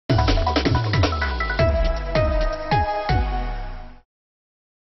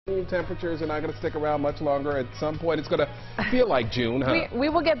temperatures are not going to stick around much longer. At some point, it's going to feel like June, huh? We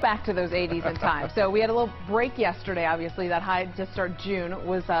will get back to those 80s in time. So we had a little break yesterday, obviously. That high to start June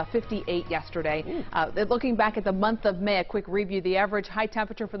was 58 yesterday. Looking back at the month of May, a quick review. The average high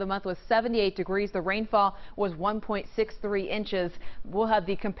temperature for the month was 78 degrees. The rainfall was 1.63 inches. We'll have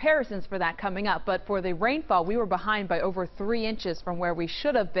the comparisons for that coming up. But for the rainfall, we were behind by over 3 inches from where we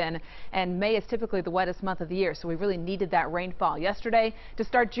should have been. And May is typically the wettest month of the year, so we really needed that rainfall. Yesterday, to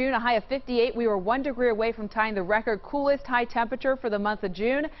start June, a high of 58. We were 1 degree away from tying the record coolest high temperature for the month of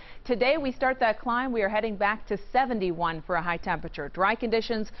June. Today, we start that climb. We are heading back to 71 for a high temperature. Dry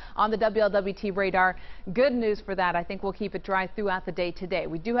conditions on the WLWT radar. Good news for that. I think we'll keep it dry throughout the day today.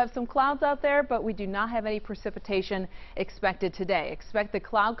 We do have some clouds out there, but we do not have any precipitation expected today. Expect the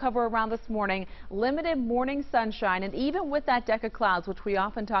cloud cover around this morning, limited morning sunshine, and even with that deck of clouds, which we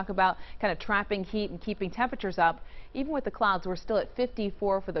often talk about kind of trapping heat and keeping temperatures up, even with the clouds, we're still at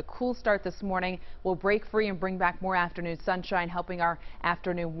 54 for the cool start this morning. We'll break free and bring back more afternoon sunshine, helping our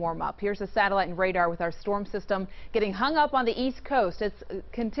afternoon warm up. Here's the satellite and radar with our storm system getting hung up on the East Coast. It's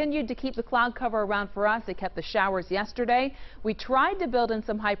continued to keep the cloud cover around for us. It kept the showers yesterday. We tried to build in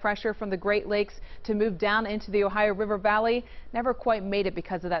some high pressure from the Great Lakes to move down into the Ohio River Valley. Never quite made it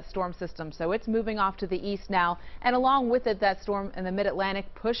because of that storm system. So it's moving off to the east now. And along with it, that storm in the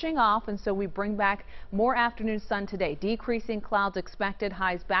mid-Atlantic pushing off. And so we bring back more afternoon sun today. Decreasing clouds expected,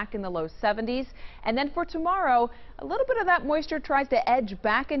 highs back in the low 70s. And then for tomorrow, a little bit of that moisture tries to edge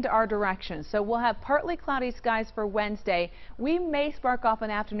back into our direction. So we'll have partly cloudy skies for Wednesday. We may spark off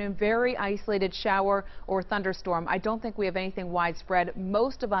an afternoon very isolated shower or thunderstorm. I don't think we have anything widespread.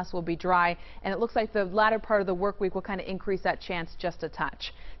 Most of us will be dry, and it looks like the latter part of the work week will kind of increase that chance just a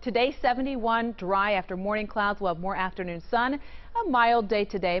touch. Today, 71, dry after morning clouds. We'll have more afternoon sun. A mild day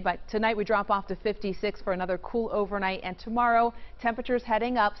today, but tonight we drop off to 56 for another cool overnight, and tomorrow temperatures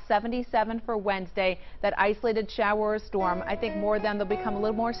heading up, 77 for Wednesday. That isolated shower or storm, I think more of them, they'll become a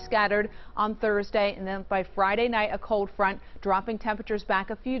little more scattered on Thursday, and then by Friday night a cold front dropping temperatures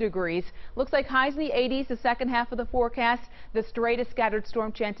back a few degrees. Looks like highs in the 80s the second half of the forecast. The straightest scattered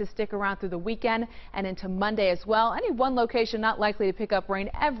storm chances stick around through the weekend and into Monday as well. Any one location not likely to pick up rain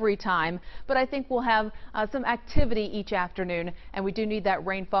every time, but I think we'll have some activity each afternoon, and we do need that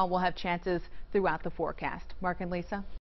rainfall. We'll have chances throughout the forecast. Mark and Lisa.